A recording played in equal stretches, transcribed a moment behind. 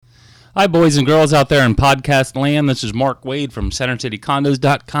Hi, boys and girls out there in podcast land. This is Mark Wade from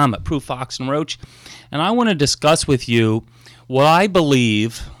CenterCityCondos.com at Proof Fox and Roach, and I want to discuss with you what I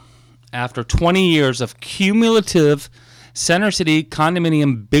believe, after 20 years of cumulative Center City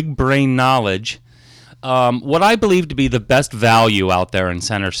condominium big brain knowledge, what I believe to be the best value out there in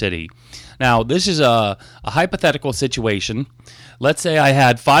Center City. Now, this is a hypothetical situation. Let's say I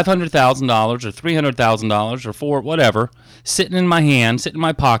had $500,000 or $300,000 or whatever sitting in my hand, sitting in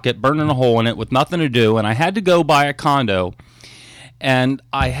my pocket, burning a hole in it with nothing to do, and I had to go buy a condo, and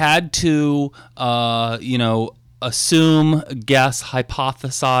I had to, assume, guess,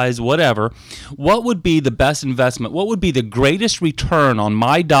 hypothesize, whatever. What would be the best investment? What would be the greatest return on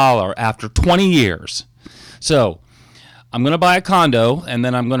my dollar after 20 years? So, I'm going to buy a condo, and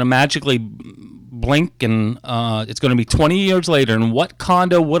then I'm going to magically blink, and it's going to be 20 years later. And what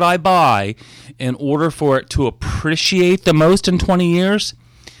condo would I buy in order for it to appreciate the most in 20 years?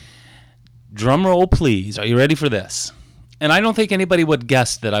 Drum roll, please. Are you ready for this? And I don't think anybody would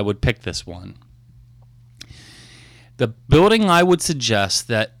guess that I would pick this one. The building I would suggest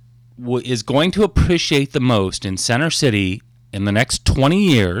that is going to appreciate the most in Center City in the next 20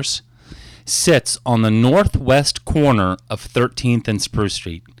 years sits on the northwest corner of 13th and Spruce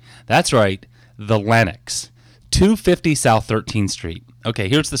Street. That's right, the Lenox, 250 South 13th Street. Okay,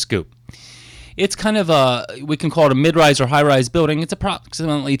 here's the scoop. It's kind of we can call it a mid-rise or high-rise building. It's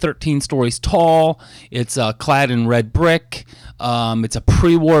approximately 13 stories tall. It's clad in red brick. It's a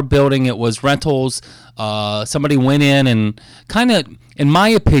pre-war building. It was rentals. Somebody went in and kind of, in my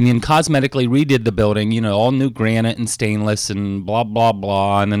opinion, cosmetically redid the building, all new granite and stainless and blah, blah,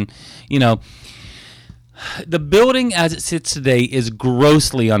 blah. And then, the building as it sits today is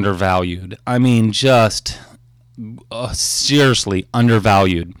grossly undervalued. I mean, just seriously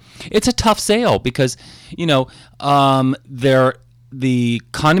undervalued. It's a tough sale because, the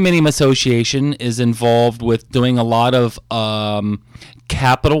condominium association is involved with doing a lot of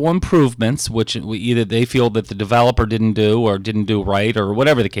capital improvements, which either they feel that the developer didn't do or didn't do right or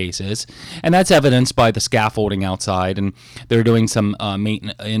whatever the case is. And that's evidenced by the scaffolding outside. And they're doing some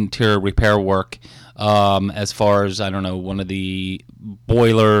interior repair work as far as, one of the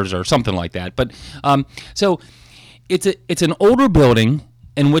boilers or something like that. But so it's an older building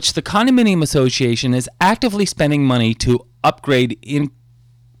in which the condominium association is actively spending money to upgrade,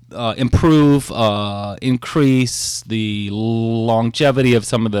 improve, increase the longevity of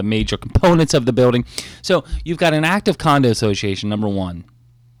some of the major components of the building. So you've got an active condo association, number one.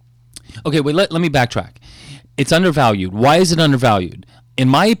 Okay, wait, let me backtrack. It's undervalued. Why is it undervalued? In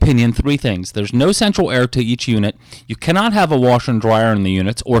my opinion, three things. There's no central air to each unit. You cannot have a washer and dryer in the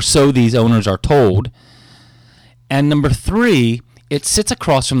units, or so these owners are told. And number three, it sits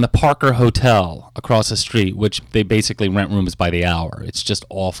across from the Parker Hotel across the street, which they basically rent rooms by the hour. It's just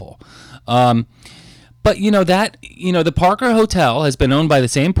awful. But the Parker Hotel has been owned by the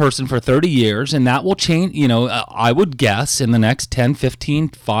same person for 30 years, and that will change, I would guess in the next 10, 15,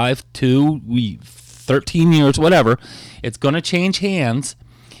 5, 2, 13 years, whatever, it's going to change hands.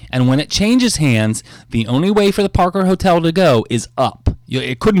 And when it changes hands, the only way for the Parker Hotel to go is up.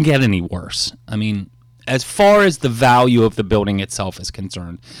 It couldn't get any worse. I mean, as far as the value of the building itself is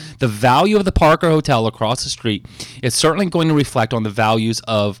concerned, the value of the Parker Hotel across the street is certainly going to reflect on the values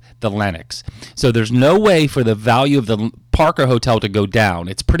of the Lenox. So there's no way for the value of the Parker Hotel to go down.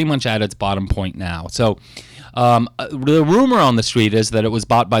 It's pretty much at its bottom point now. So the rumor on the street is that it was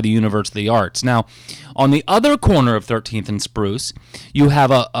bought by the University of the Arts. Now, on the other corner of 13th and Spruce, you have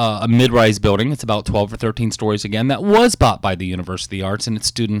a mid-rise building. It's about 12 or 13 stories again. That was bought by the University of the Arts, and it's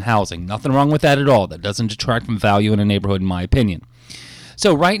student housing. Nothing wrong with that at all. That doesn't detract from value in a neighborhood, in my opinion.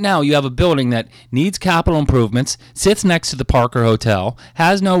 So right now, you have a building that needs capital improvements, sits next to the Parker Hotel,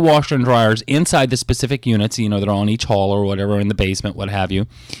 has no washer and dryers inside the specific units, they're on each hall or whatever, in the basement, what have you,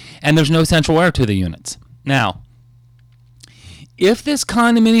 and there's no central air to the units. Now, if this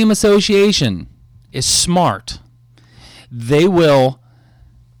condominium association is smart, they will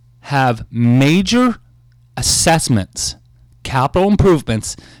have major assessments, capital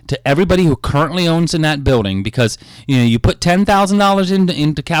improvements to everybody who currently owns in that building, because you put $10,000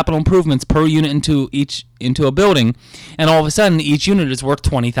 into capital improvements per unit into a building, and all of a sudden each unit is worth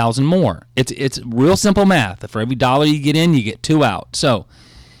 $20,000 more. It's real simple math. For every dollar you get in, you get two out. So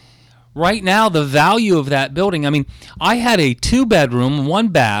right now, the value of that building, I had a 2-bedroom,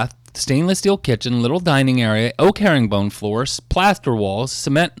 1-bath, stainless steel kitchen, little dining area, oak herringbone floors, plaster walls,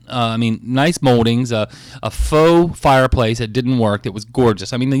 cement, nice moldings, a faux fireplace that didn't work. It was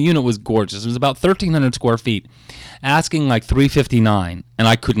gorgeous. The unit was gorgeous. It was about 1,300 square feet, asking like $359, and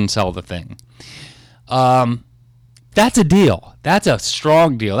I couldn't sell the thing. That's a deal. That's a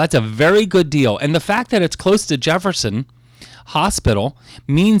strong deal. That's a very good deal. And the fact that it's close to Jefferson Hospital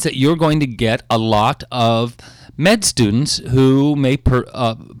means that you're going to get a lot of med students who may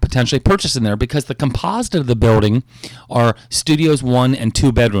potentially purchase in there, because the composite of the building are studios, 1 and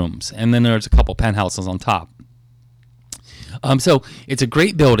 2 bedrooms, and then there's a couple penthouses on top. So it's a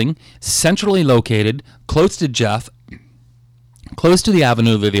great building, centrally located, close to Jeff, close to the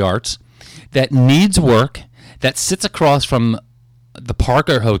Avenue of the Arts, that needs work, that sits across from the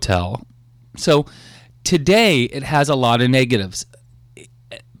Parker Hotel. So today it has a lot of negatives,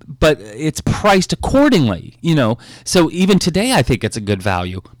 but it's priced accordingly, So even today I think it's a good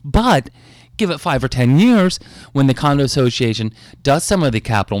value. But give it 5 or 10 years, when the condo association does some of the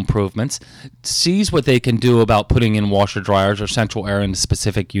capital improvements, sees what they can do about putting in washer dryers or central air into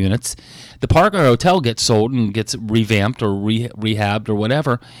specific units, the Parker Hotel gets sold and gets revamped or rehabbed or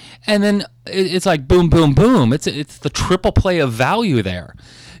whatever, and then it's like boom, boom, boom. It's the triple play of value there.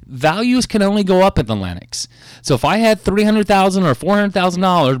 Values can only go up at the Lenox. So if I had $300,000 or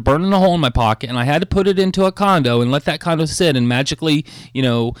 $400,000 burning a hole in my pocket, and I had to put it into a condo and let that condo sit, and magically,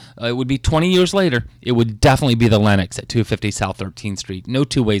 it would be 20 years later, it would definitely be the Lenox at 250 South 13th Street. No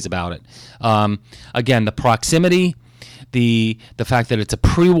two ways about it. Again, the proximity, the fact that it's a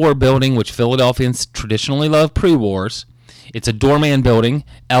pre-war building, which Philadelphians traditionally love pre-wars. It's a doorman building,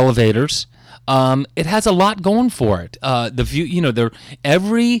 elevators. It has a lot going for it. The view,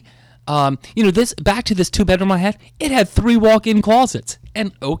 this back to this 2-bedroom I had. It had 3 walk-in closets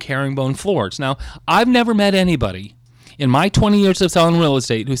and oak herringbone floors. Now, I've never met anybody in my 20 years of selling real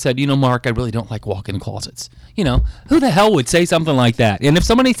estate who said, Mark, I really don't like walk-in closets. Who the hell would say something like that? And if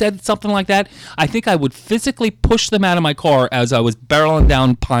somebody said something like that, I think I would physically push them out of my car as I was barreling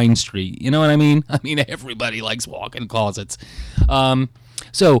down Pine Street. You know what I mean? I mean, everybody likes walk-in closets. And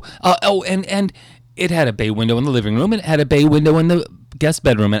it had a bay window in the living room. It had a bay window in the guest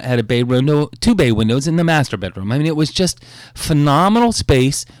bedroom. It had a bay window, 2 bay windows in the master bedroom. I mean, it was just phenomenal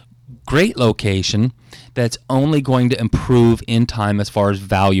space, great location that's only going to improve in time as far as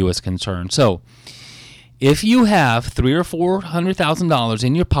value is concerned. So if you have $300,000 or $400,000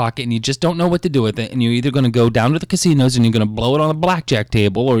 in your pocket and you just don't know what to do with it, and you're either going to go down to the casinos and you're going to blow it on a blackjack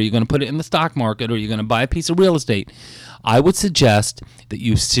table, or you're going to put it in the stock market, or you're going to buy a piece of real estate, I would suggest that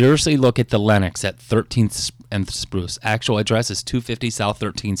you seriously look at the Lenox at 13th and Spruce. Actual address is 250 South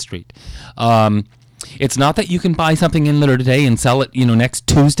 13th Street. It's not that you can buy something in there today and sell it, next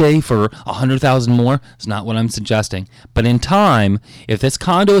Tuesday for $100,000 more. It's not what I'm suggesting. But in time, if this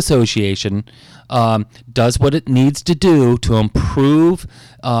condo association does what it needs to do to improve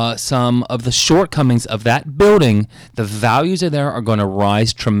some of the shortcomings of that building, the values of there are going to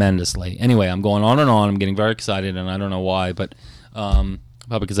rise tremendously. Anyway, I'm going on and on. I'm getting very excited, and I don't know why, but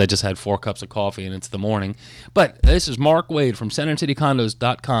probably because I just had 4 cups of coffee and it's the morning. But this is Mark Wade from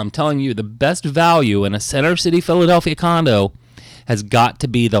CenterCityCondos.com telling you the best value in a Center City, Philadelphia condo has got to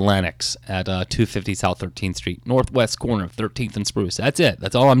be the Lenox at 250 South 13th Street, northwest corner of 13th and Spruce. That's it.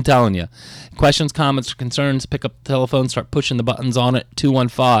 That's all I'm telling you. Questions, comments, or concerns, pick up the telephone, start pushing the buttons on it,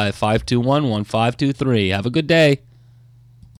 215-521-1523. Have a good day.